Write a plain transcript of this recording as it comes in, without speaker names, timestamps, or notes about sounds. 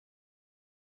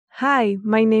Hi,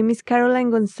 my name is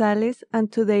Caroline Gonzalez,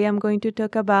 and today I'm going to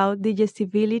talk about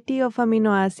digestibility of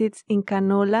amino acids in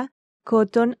canola,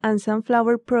 cotton, and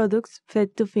sunflower products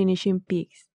fed to finishing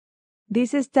pigs.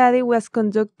 This study was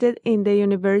conducted in the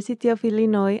University of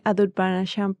Illinois at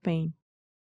Urbana-Champaign.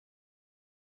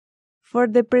 For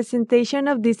the presentation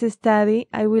of this study,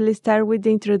 I will start with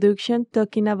the introduction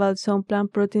talking about some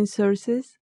plant protein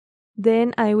sources.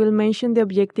 Then I will mention the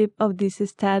objective of this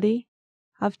study.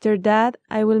 After that,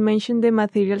 I will mention the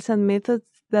materials and methods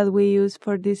that we use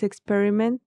for this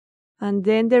experiment, and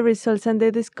then the results and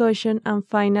the discussion, and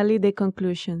finally the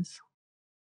conclusions.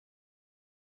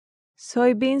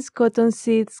 Soybeans, cotton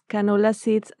seeds, canola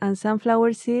seeds, and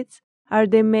sunflower seeds are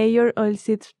the major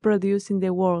oilseeds produced in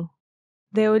the world.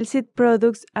 The oilseed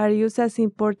products are used as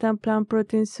important plant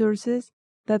protein sources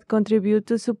that contribute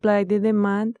to supply the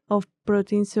demand of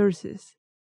protein sources.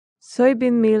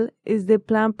 Soybean meal is the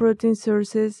plant protein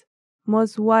sources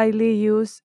most widely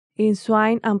used in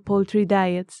swine and poultry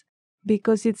diets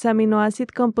because its amino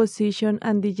acid composition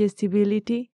and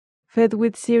digestibility, fed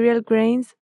with cereal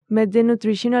grains, met the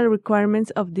nutritional requirements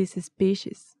of this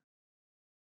species.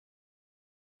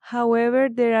 However,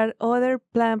 there are other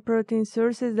plant protein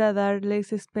sources that are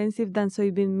less expensive than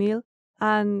soybean meal,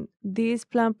 and these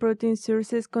plant protein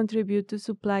sources contribute to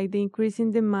supply the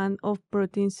increasing demand of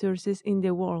protein sources in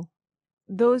the world.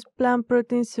 Those plant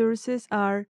protein sources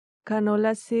are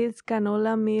canola seeds,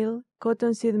 canola meal,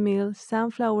 cottonseed meal,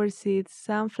 sunflower seeds,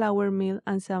 sunflower meal,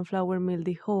 and sunflower meal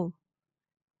the whole.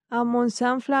 Among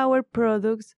sunflower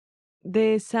products,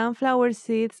 the sunflower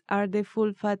seeds are the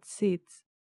full-fat seeds.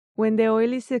 When the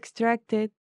oil is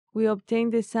extracted, we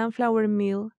obtain the sunflower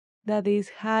meal that is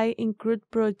high in crude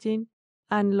protein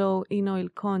and low in oil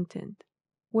content.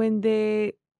 When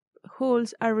the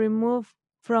hulls are removed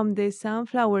from the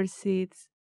sunflower seeds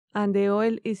and the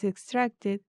oil is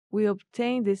extracted, we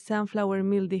obtain the sunflower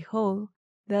meal the whole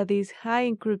that is high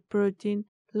in crude protein,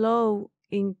 low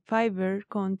in fiber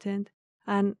content,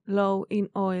 and low in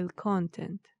oil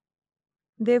content.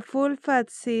 The full-fat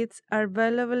seeds are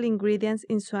valuable ingredients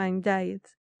in swine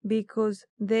diets because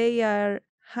they are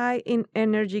high in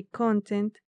energy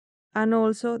content and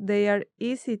also they are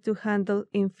easy to handle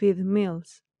in feed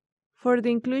meals. For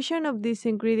the inclusion of these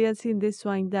ingredients in the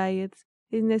swine diets,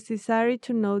 it is necessary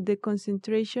to know the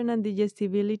concentration and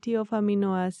digestibility of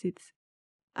amino acids,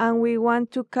 and we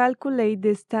want to calculate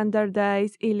the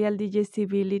standardized ileal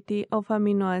digestibility of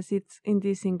amino acids in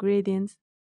these ingredients,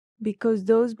 because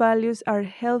those values are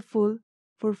helpful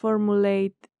for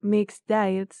formulate mixed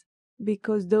diets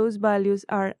because those values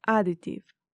are additive.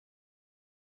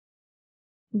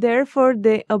 Therefore,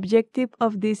 the objective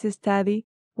of this study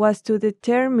was to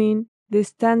determine the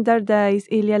standardized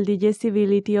ileal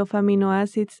digestibility of amino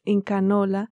acids in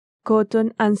canola,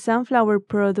 cotton, and sunflower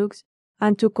products,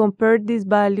 and to compare these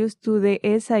values to the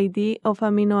SID of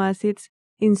amino acids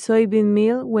in soybean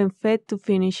meal when fed to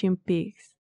finishing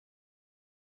pigs.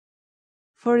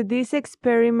 For this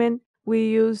experiment, we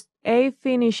used 8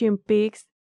 finishing pigs.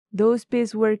 Those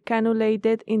pigs were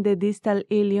cannulated in the distal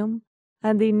ileum,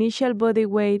 and the initial body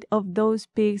weight of those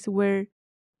pigs were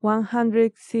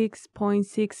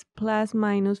 106.6 plus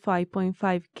minus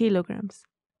 5.5 kilograms.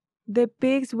 The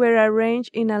pigs were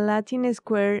arranged in a Latin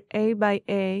square A by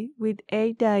A with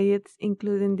 8 diets,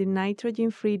 including the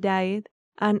nitrogen-free diet,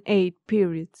 and 8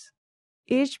 periods.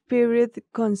 Each period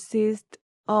consists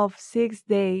of 6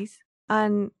 days,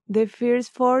 and the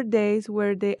first 4 days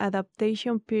were the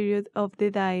adaptation period of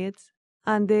the diets,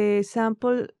 and the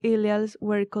sample ileals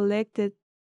were collected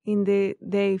in the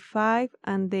day 5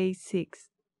 and day 6.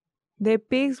 The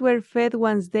pigs were fed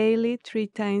once daily, 3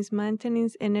 times maintaining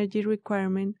energy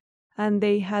requirement, and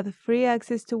they had free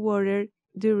access to water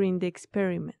during the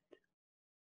experiment.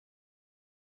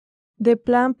 The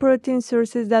plant protein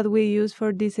sources that we use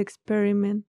for this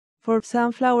experiment: for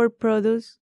sunflower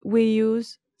products, we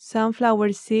use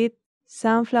sunflower seed,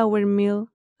 sunflower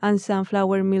meal, and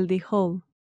sunflower meal the whole.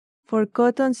 For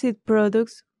cottonseed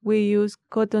products, we use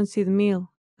cottonseed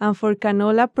meal, and for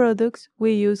canola products,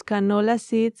 we use canola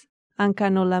seeds and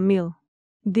canola meal.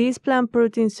 These plant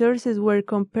protein sources were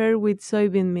compared with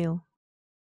soybean meal.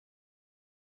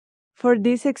 For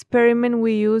this experiment,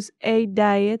 we used 8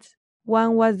 diets.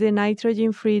 One was the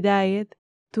nitrogen-free diet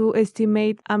to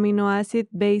estimate amino acid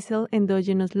basal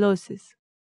endogenous losses.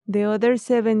 The other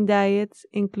 7 diets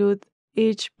include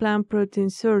each plant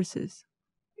protein sources.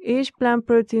 Each plant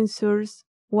protein source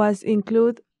was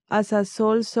included as a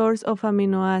sole source of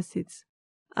amino acids,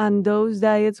 and those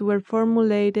diets were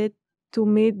formulated to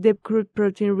meet the crude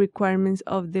protein requirements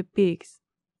of the pigs.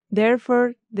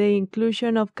 Therefore, the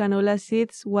inclusion of canola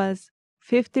seeds was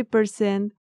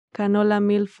 50%, canola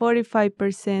meal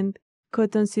 45%,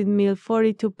 cottonseed meal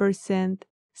 42%,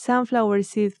 sunflower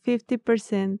seed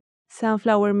 50%,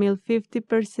 sunflower meal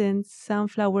 50%,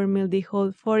 sunflower meal the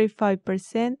whole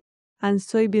 45%, and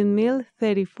soybean meal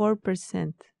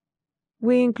 34%.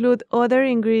 We include other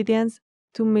ingredients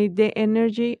to meet the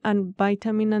energy and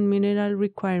vitamin and mineral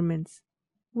requirements.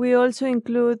 We also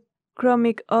include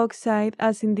chromic oxide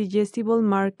as indigestible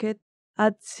market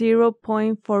at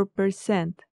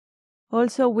 0.4%.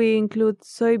 Also, we include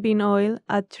soybean oil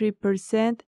at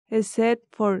 3%, except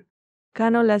for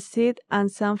canola seed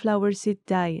and sunflower seed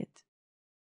diet.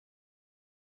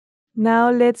 Now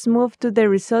let's move to the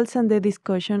results and the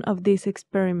discussion of this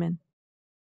experiment.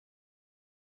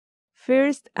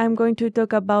 First, I'm going to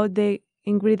talk about the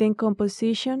ingredient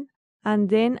composition, and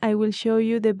then I will show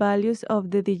you the values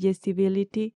of the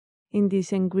digestibility in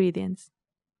these ingredients.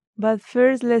 But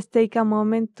first, let's take a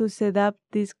moment to set up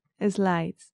these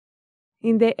slides.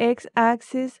 In the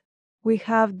x-axis, we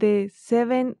have the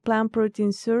 7 plant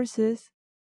protein sources.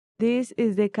 This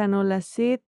is the canola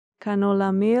seed,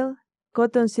 canola meal,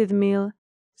 cottonseed meal,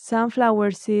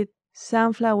 sunflower seed,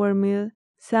 sunflower meal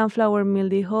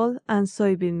the whole, and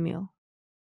soybean meal.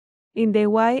 In the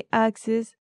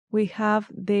y-axis, we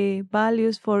have the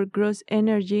values for gross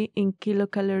energy in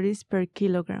kilocalories per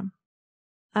kilogram.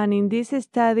 And in this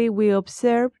study, we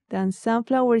observed that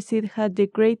sunflower seed had the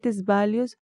greatest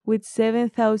values with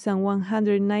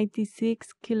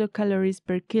 7,196 kilocalories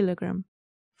per kilogram,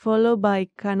 followed by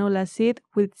canola seed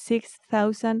with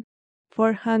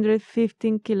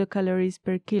 6,415 kilocalories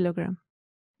per kilogram.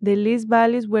 The least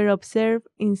values were observed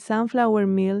in sunflower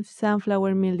meal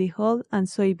the whole, and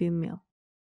soybean meal.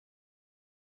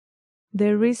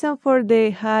 The reason for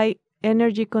the high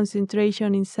energy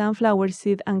concentration in sunflower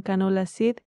seed and canola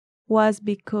seed was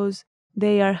because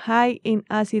they are high in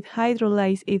acid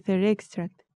hydrolyzed ether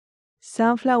extract.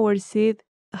 Sunflower seed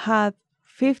had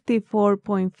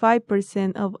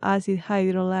 54.5% of acid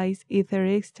hydrolyzed ether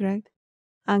extract,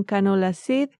 and canola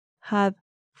seed had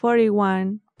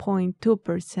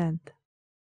 41.2%.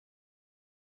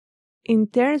 In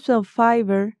terms of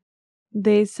fiber,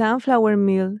 the sunflower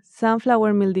meal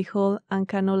the whole, and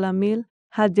canola meal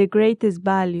had the greatest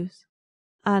values,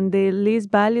 and the least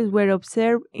values were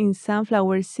observed in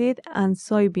sunflower seed and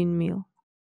soybean meal.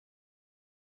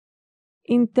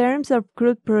 In terms of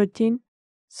crude protein,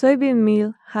 soybean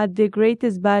meal had the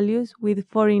greatest values with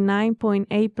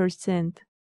 49.8%,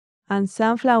 and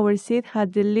sunflower seed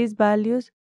had the least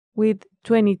values with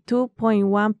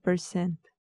 22.1%.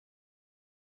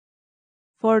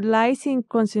 For lysine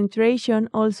concentration,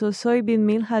 also soybean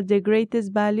meal had the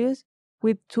greatest values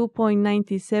with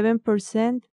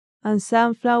 2.97%, and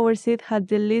sunflower seed had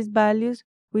the least values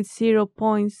with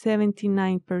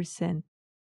 0.79%.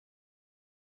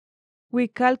 We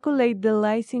calculate the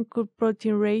lysine crude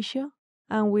protein ratio,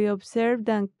 and we observe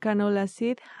that canola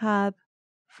seed had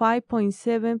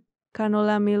 5.7,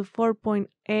 canola meal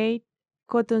 4.8,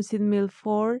 cottonseed meal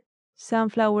 4,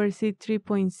 sunflower seed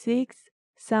 3.6,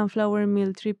 sunflower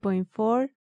meal 3.4,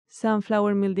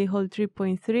 sunflower meal the whole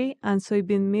 3.3, and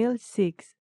soybean meal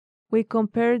 6. We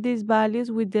compare these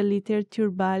values with the literature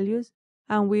values,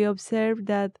 and we observe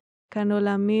that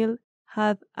canola meal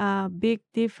had a big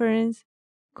difference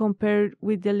compared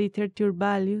with the literature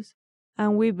values,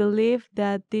 and we believe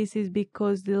that this is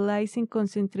because the lysine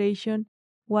concentration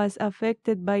was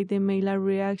affected by the Maillard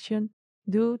reaction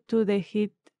due to the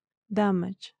heat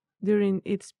damage during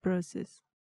its process.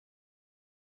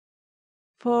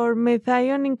 For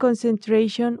methionine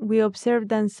concentration, we observed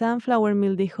that sunflower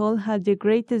meal the whole had the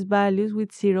greatest values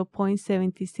with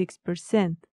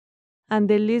 0.76%, and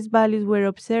the least values were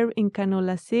observed in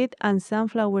canola seed and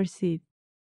sunflower seed.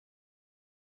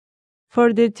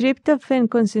 For the tryptophan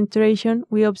concentration,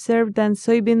 we observed that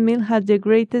soybean meal had the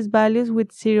greatest values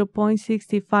with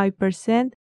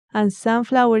 0.65%, and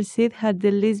sunflower seed had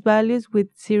the least values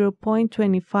with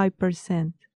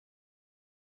 0.25%.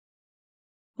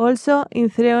 Also, in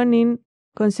threonine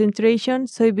concentration,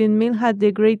 soybean meal had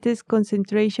the greatest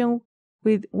concentration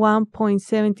with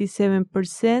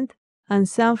 1.77%, and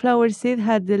sunflower seed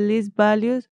had the least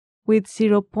values with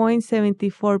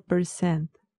 0.74%.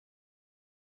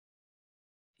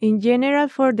 In general,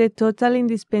 for the total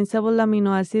indispensable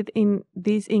amino acid in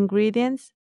these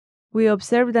ingredients, we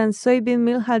observed that soybean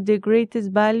meal had the greatest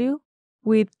value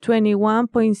with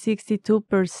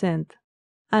 21.62%,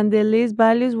 and the least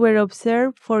values were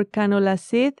observed for canola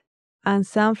seed and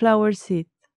sunflower seed.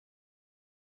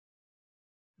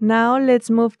 Now let's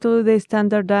move to the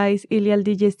standardized ileal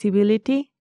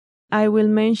digestibility. I will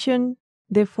mention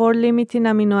the 4 limiting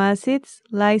amino acids: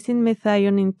 lysine,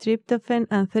 methionine, tryptophan,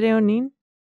 and threonine,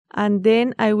 and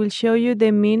then I will show you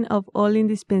the mean of all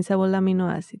indispensable amino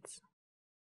acids.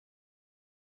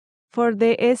 For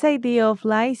the SID of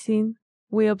lysine,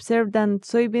 we observed that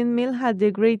soybean meal had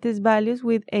the greatest values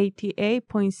with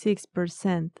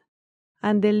 88.6%,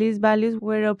 and the least values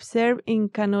were observed in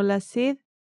canola seed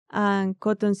and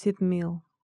cottonseed meal.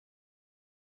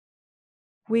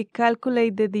 We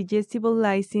calculate the digestible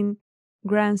lysine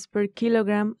grams per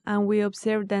kilogram, and we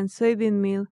observed that soybean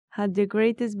meal had the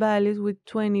greatest values with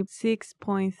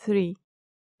 26.3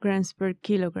 grams per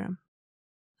kilogram.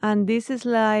 And this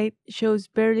slide shows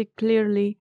very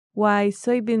clearly why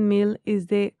soybean meal is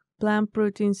the plant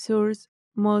protein source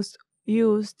most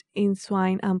used in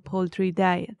swine and poultry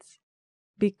diets,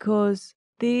 because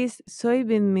this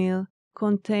soybean meal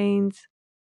contains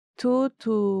 2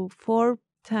 to 4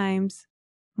 times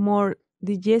more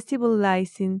digestible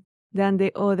lysine than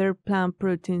the other plant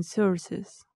protein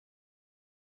sources.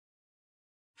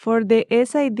 For the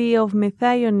SID of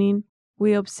methionine,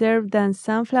 we observed that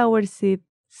sunflower seed,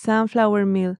 sunflower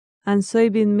meal, and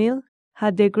soybean meal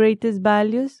had the greatest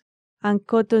values, and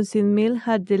cottonseed meal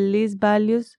had the least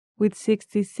values with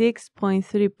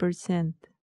 66.3%.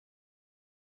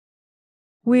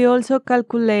 We also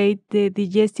calculate the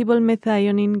digestible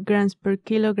methionine grams per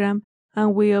kilogram,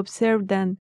 and we observed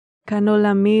that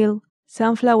canola meal,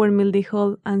 sunflower meal the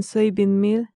whole, and soybean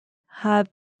meal had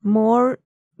more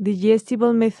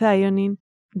digestible methionine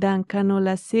than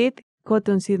canola seed,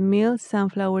 cottonseed meal,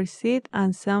 sunflower seed,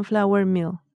 and sunflower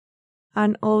meal.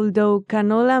 And although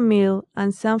canola meal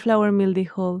and sunflower meal the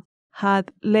whole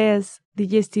had less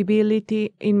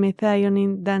digestibility in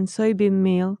methionine than soybean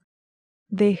meal,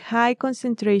 the high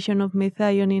concentration of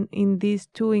methionine in these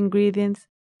two ingredients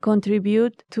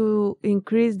contribute to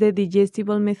increase the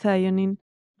digestible methionine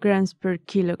grams per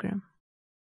kilogram.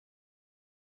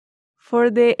 For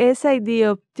the SID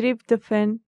of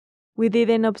tryptophan, we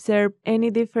didn't observe any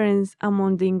difference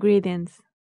among the ingredients.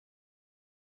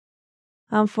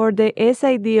 And for the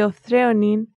SID of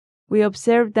threonine, we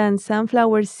observed that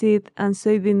sunflower seed and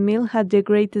soybean meal had the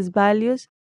greatest values,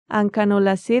 and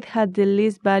canola seed had the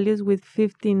least values with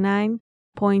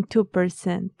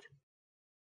 59.2%.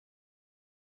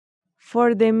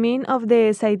 For the mean of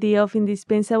the SID of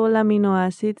indispensable amino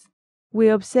acids, we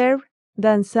observed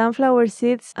that sunflower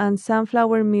seeds and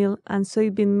sunflower meal and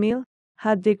soybean meal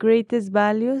had the greatest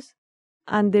values,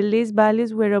 and the least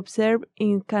values were observed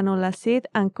in canola seed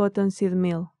and cottonseed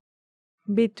meal.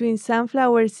 Between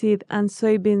sunflower seed and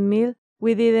soybean meal,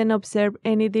 we didn't observe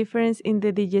any difference in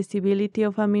the digestibility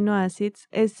of amino acids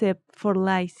except for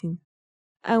lysine,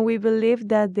 and we believe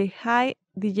that the high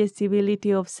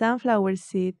digestibility of sunflower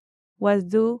seed was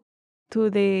due to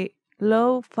the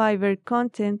low fiber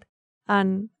content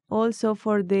and also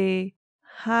for the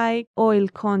high oil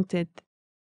content,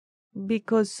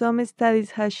 because some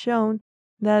studies have shown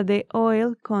that the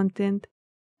oil content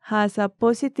has a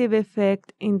positive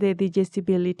effect in the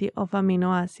digestibility of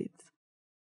amino acids.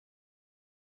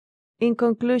 In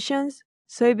conclusions,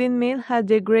 soybean meal had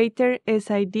the greater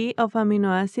SID of amino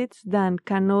acids than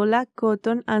canola,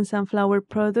 cotton, and sunflower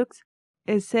products,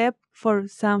 except for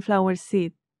sunflower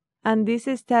seed. And this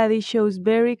study shows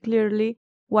very clearly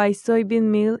why soybean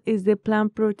meal is the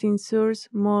plant protein source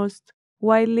most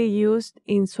widely used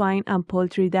in swine and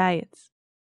poultry diets.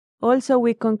 Also,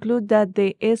 we conclude that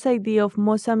the SID of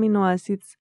most amino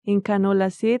acids in canola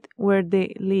seed were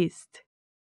the least.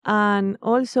 And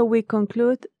also we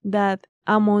conclude that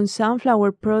among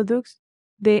sunflower products,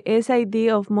 the SID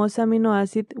of most amino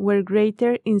acids were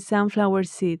greater in sunflower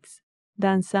seeds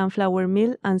than sunflower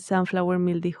meal and sunflower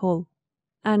meal the whole.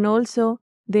 And also,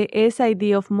 the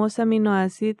SID of most amino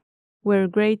acids were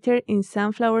greater in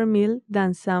sunflower meal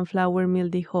than sunflower meal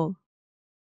the whole.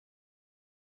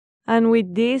 And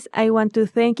with this, I want to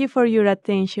thank you for your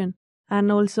attention,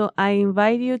 and also I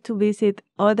invite you to visit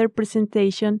other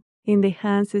presentations in the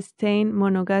Stein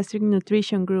Monogastric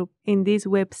Nutrition group in this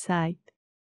website.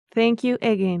 Thank you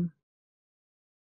again.